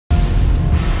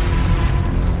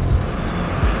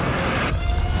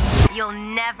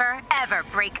never, ever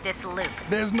break this loop.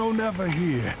 There's no never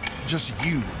here. Just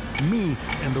you, me,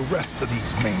 and the rest of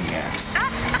these maniacs.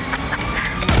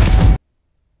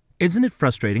 Isn't it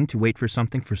frustrating to wait for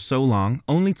something for so long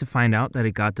only to find out that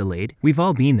it got delayed? We've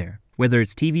all been there, whether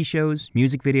it's TV shows,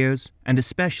 music videos, and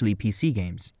especially PC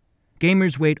games.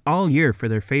 Gamers wait all year for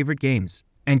their favorite games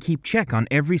and keep check on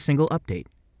every single update.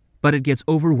 But it gets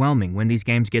overwhelming when these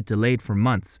games get delayed for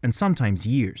months and sometimes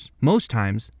years. Most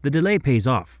times, the delay pays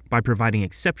off by providing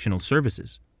exceptional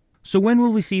services. So when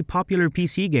will we see popular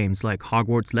PC games like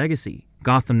Hogwarts Legacy,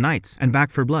 Gotham Knights, and Back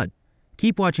 4 Blood?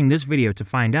 Keep watching this video to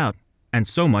find out, and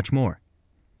so much more.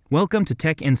 Welcome to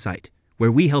Tech Insight,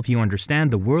 where we help you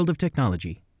understand the world of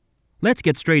technology. Let's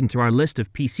get straight into our list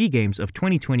of PC games of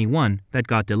 2021 that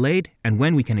got delayed and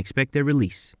when we can expect their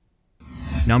release.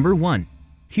 Number 1.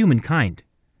 Humankind.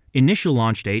 Initial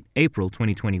launch date, April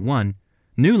 2021.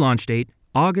 New launch date,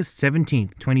 August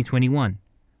 17, 2021.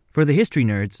 For the history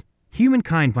nerds,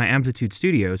 Humankind by AMPLITUDE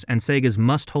Studios and SEGA's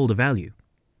must hold a value.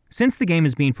 Since the game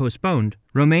is being postponed,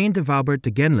 Romain de Waubert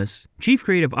de Genlis, Chief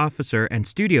Creative Officer and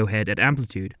Studio Head at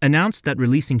Amplitude, announced that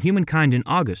releasing Humankind in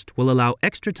August will allow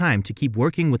extra time to keep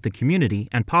working with the community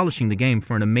and polishing the game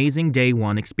for an amazing day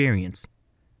one experience.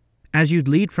 As you'd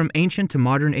lead from ancient to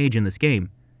modern age in this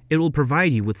game, it will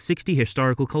provide you with 60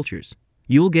 historical cultures.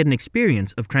 You will get an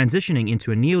experience of transitioning into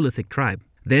a Neolithic tribe,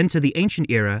 then to the ancient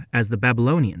era as the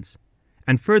Babylonians,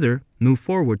 and further move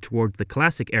forward toward the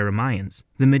classic era Mayans,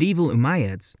 the medieval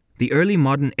Umayyads, the early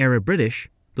modern era British,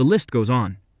 the list goes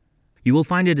on. You will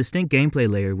find a distinct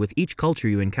gameplay layer with each culture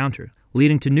you encounter,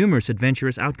 leading to numerous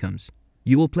adventurous outcomes.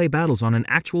 You will play battles on an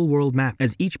actual world map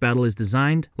as each battle is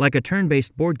designed like a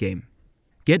turn-based board game.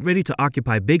 Get ready to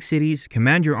occupy big cities,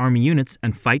 command your army units,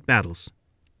 and fight battles.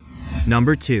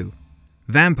 Number 2.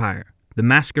 Vampire: The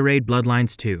Masquerade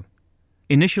Bloodlines 2.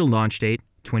 Initial launch date,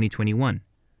 2021.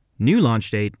 New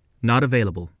launch date, not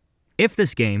available. If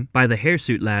this game, by the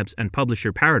Hairsuit Labs and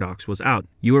publisher Paradox, was out,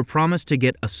 you were promised to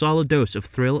get a solid dose of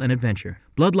thrill and adventure.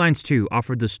 Bloodlines 2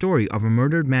 offered the story of a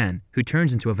murdered man who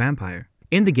turns into a vampire.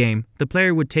 In the game, the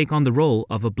player would take on the role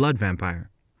of a blood vampire.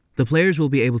 The players will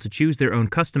be able to choose their own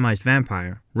customized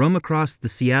vampire, roam across the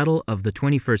Seattle of the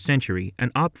 21st century,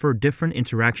 and opt for different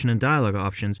interaction and dialogue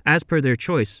options as per their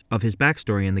choice of his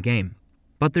backstory in the game.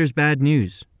 But there's bad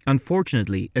news.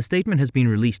 Unfortunately, a statement has been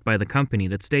released by the company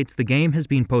that states the game has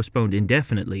been postponed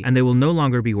indefinitely and they will no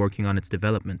longer be working on its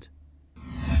development.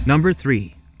 Number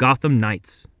 3. Gotham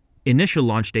Knights. Initial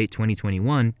launch date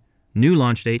 2021, new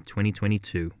launch date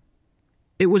 2022.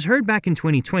 It was heard back in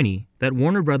 2020 that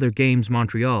Warner Bros. Games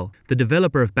Montreal, the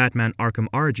developer of Batman Arkham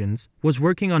Origins, was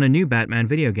working on a new Batman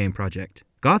video game project.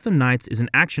 Gotham Knights is an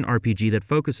action RPG that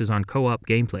focuses on co-op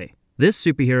gameplay. This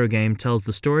superhero game tells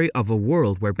the story of a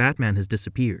world where Batman has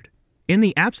disappeared. In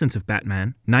the absence of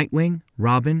Batman, Nightwing,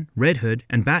 Robin, Red Hood,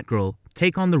 and Batgirl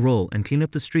take on the role and clean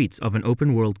up the streets of an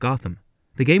open-world Gotham.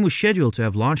 The game was scheduled to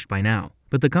have launched by now,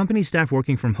 but the company's staff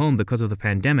working from home because of the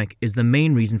pandemic is the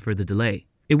main reason for the delay.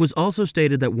 It was also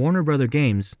stated that Warner Bros.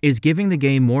 Games is giving the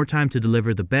game more time to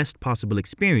deliver the best possible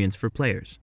experience for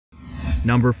players.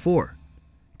 Number 4.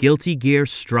 Guilty Gear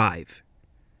Strive.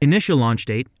 Initial launch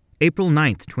date, April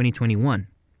 9th, 2021.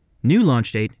 New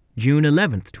launch date, June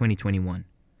 11th, 2021.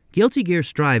 Guilty Gear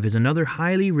Strive is another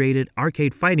highly rated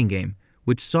arcade fighting game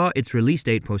which saw its release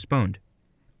date postponed.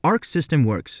 Arc System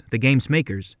Works, the game's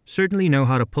makers, certainly know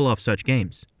how to pull off such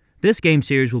games. This game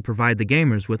series will provide the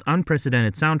gamers with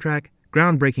unprecedented soundtrack,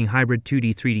 groundbreaking hybrid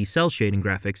 2D 3D cel shading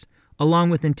graphics, along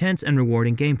with intense and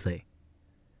rewarding gameplay.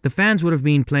 The fans would have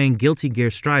been playing Guilty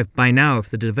Gear Strive by now if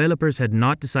the developers had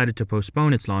not decided to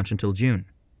postpone its launch until June.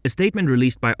 A statement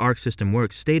released by Arc System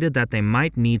Works stated that they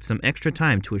might need some extra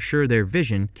time to assure their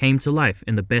vision came to life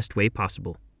in the best way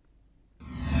possible.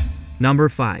 Number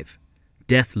 5.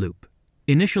 Deathloop.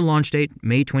 Initial launch date,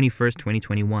 May 21st,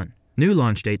 2021. New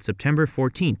launch date, September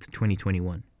 14th,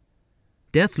 2021.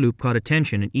 Deathloop caught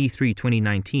attention in E3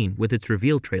 2019 with its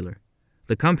reveal trailer.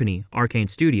 The company, Arcane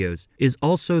Studios, is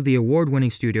also the award-winning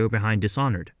studio behind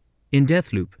Dishonored. In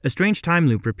Deathloop, a strange time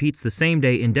loop repeats the same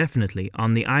day indefinitely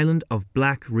on the island of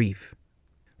Black Reef.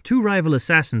 Two rival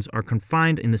assassins are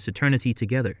confined in this eternity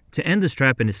together. To end this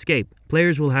trap and escape,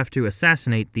 players will have to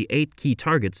assassinate the 8 key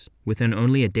targets within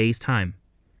only a day's time.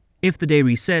 If the day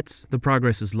resets, the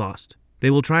progress is lost. They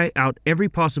will try out every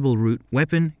possible route,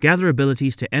 weapon, gather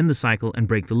abilities to end the cycle and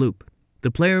break the loop.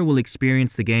 The player will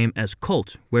experience the game as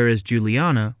Colt, whereas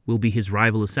Juliana will be his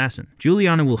rival assassin.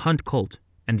 Juliana will hunt Colt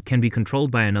and can be controlled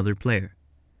by another player.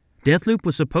 Deathloop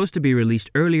was supposed to be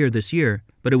released earlier this year,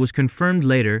 but it was confirmed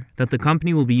later that the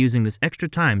company will be using this extra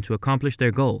time to accomplish their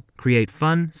goal, create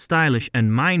fun, stylish,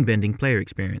 and mind-bending player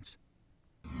experience.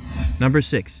 Number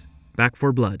 6. Back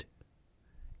 4 Blood.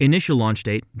 Initial launch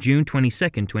date June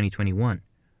 22, 2021.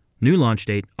 New launch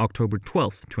date October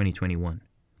 12, 2021.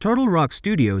 Turtle Rock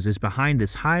Studios is behind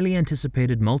this highly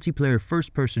anticipated multiplayer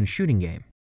first-person shooting game.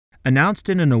 Announced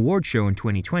in an award show in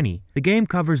 2020, the game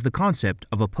covers the concept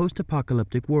of a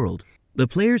post-apocalyptic world. The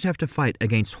players have to fight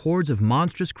against hordes of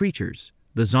monstrous creatures,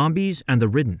 the zombies and the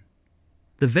ridden.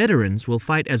 The veterans will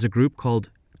fight as a group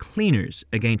called Cleaners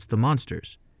against the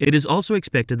monsters. It is also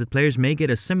expected that players may get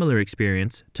a similar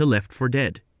experience to Left 4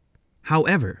 Dead.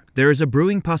 However, there is a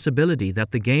brewing possibility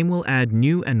that the game will add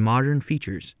new and modern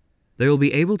features. They will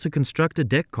be able to construct a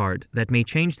deck card that may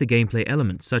change the gameplay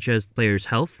elements such as players'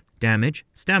 health, damage,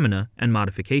 stamina, and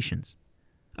modifications.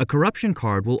 A corruption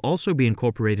card will also be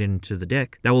incorporated into the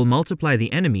deck that will multiply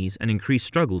the enemies and increase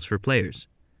struggles for players.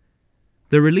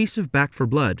 The release of Back 4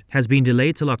 Blood has been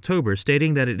delayed till October,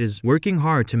 stating that it is working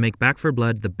hard to make Back 4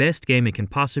 Blood the best game it can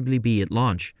possibly be at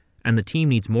launch, and the team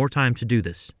needs more time to do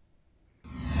this.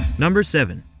 Number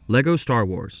 7. LEGO Star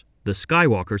Wars: The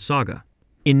Skywalker Saga.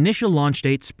 Initial launch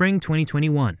date Spring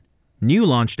 2021. New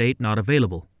launch date not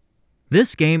available.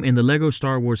 This game in the LEGO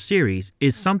Star Wars series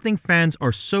is something fans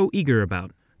are so eager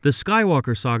about. The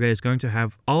Skywalker Saga is going to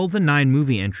have all the 9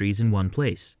 movie entries in one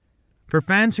place. For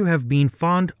fans who have been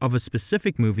fond of a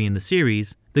specific movie in the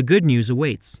series, the good news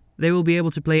awaits. They will be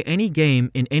able to play any game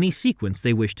in any sequence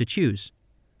they wish to choose.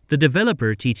 The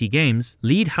developer, TT Games,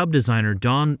 lead hub designer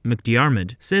Don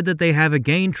McDiarmid, said that they have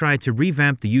again tried to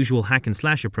revamp the usual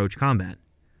hack-and-slash approach combat.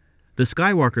 The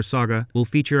Skywalker Saga will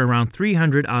feature around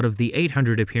 300 out of the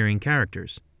 800 appearing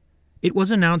characters. It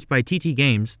was announced by TT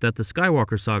Games that the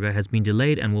Skywalker Saga has been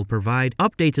delayed and will provide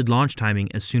updated launch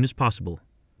timing as soon as possible.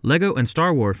 LEGO and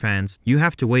Star Wars fans, you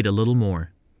have to wait a little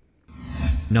more.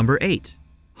 Number 8.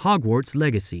 Hogwarts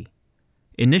Legacy.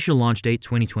 Initial launch date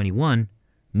 2021.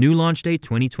 New launch date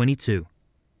 2022.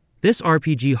 This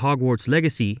RPG Hogwarts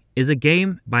Legacy is a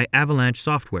game by Avalanche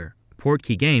Software,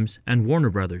 Portkey Games, and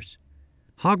Warner Brothers.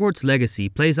 Hogwarts Legacy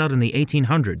plays out in the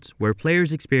 1800s, where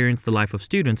players experience the life of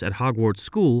students at Hogwarts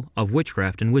School of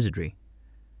Witchcraft and Wizardry.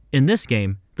 In this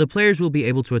game, the players will be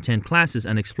able to attend classes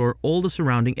and explore all the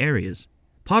surrounding areas.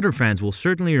 Potter fans will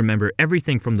certainly remember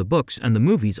everything from the books and the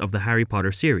movies of the Harry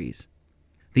Potter series.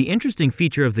 The interesting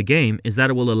feature of the game is that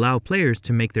it will allow players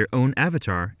to make their own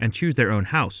avatar and choose their own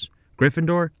house: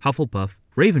 Gryffindor, Hufflepuff,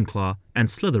 Ravenclaw, and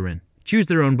Slytherin. Choose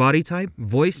their own body type,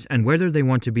 voice, and whether they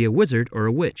want to be a wizard or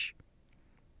a witch.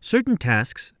 Certain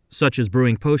tasks, such as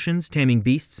brewing potions, taming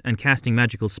beasts, and casting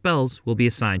magical spells, will be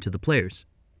assigned to the players.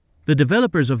 The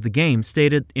developers of the game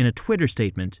stated in a Twitter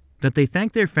statement that they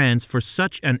thank their fans for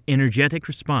such an energetic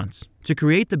response. To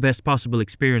create the best possible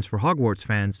experience for Hogwarts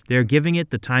fans, they are giving it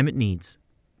the time it needs.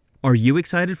 Are you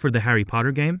excited for the Harry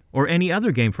Potter game or any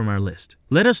other game from our list?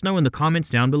 Let us know in the comments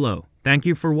down below. Thank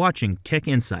you for watching Tech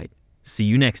Insight. See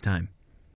you next time.